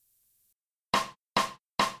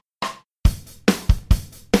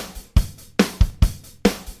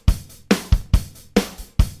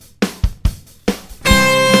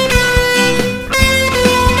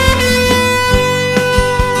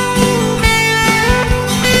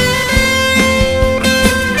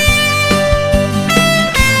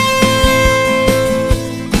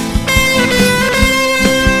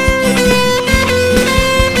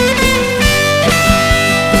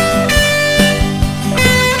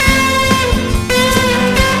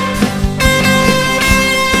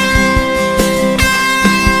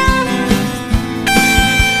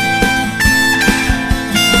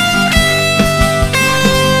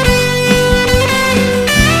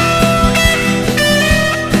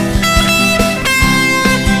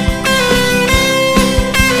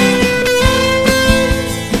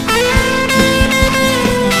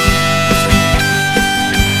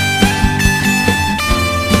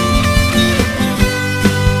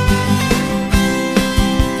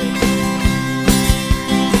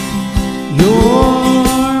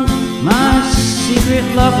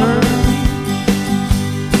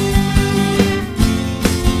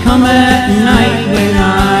come at night when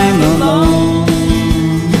I'm alone.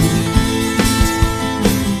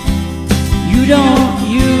 You don't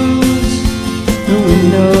use the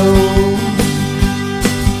window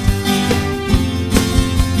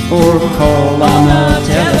or call on the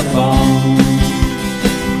telephone.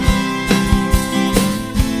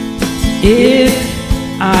 If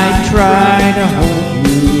I try to hold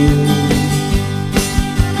you,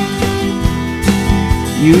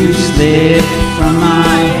 you slip from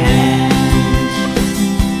my hands.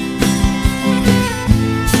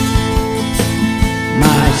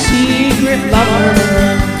 My secret lover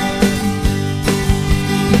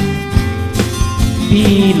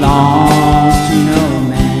belongs to no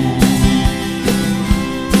man.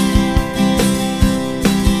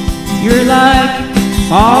 You're like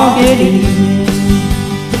fog at evening,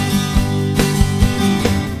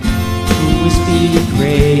 wispy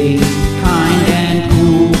gray, kind and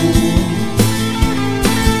cool.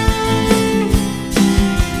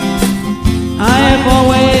 I have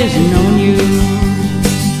always known you.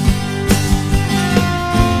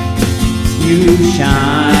 You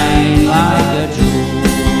shine like a jewel.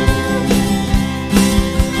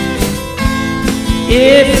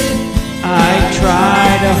 If I try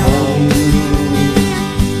to hold you,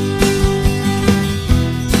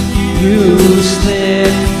 you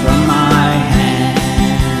slip from my hand.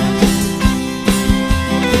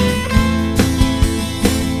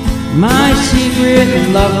 My secret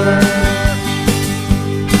lover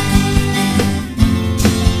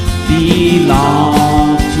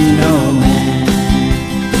belongs to no man.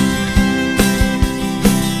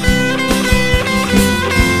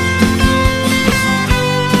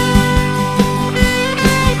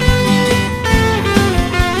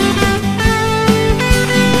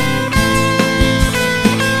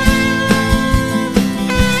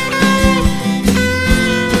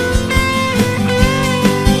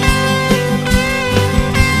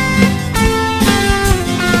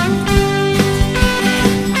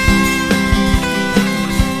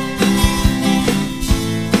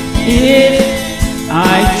 If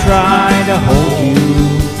I try to hold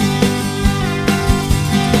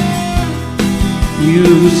you, you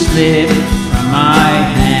slip from my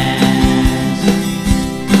hands.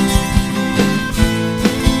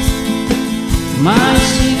 My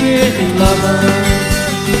secret lover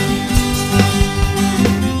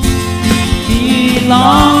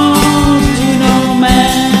belongs to no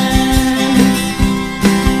man.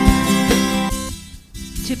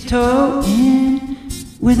 Tiptoe in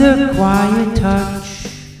with a quiet touch,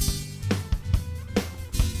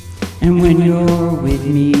 and when you're with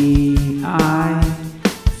me, I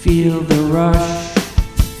feel the rush.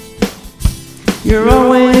 You're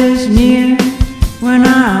always near when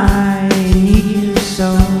I need you so.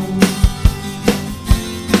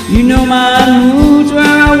 You know my moods,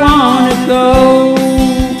 where I wanna go.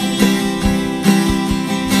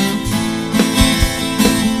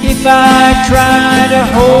 If I try to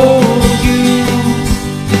hold you,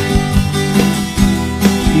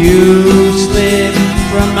 you slip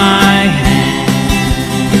from my hand.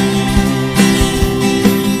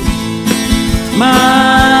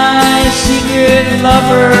 My secret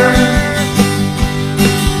lover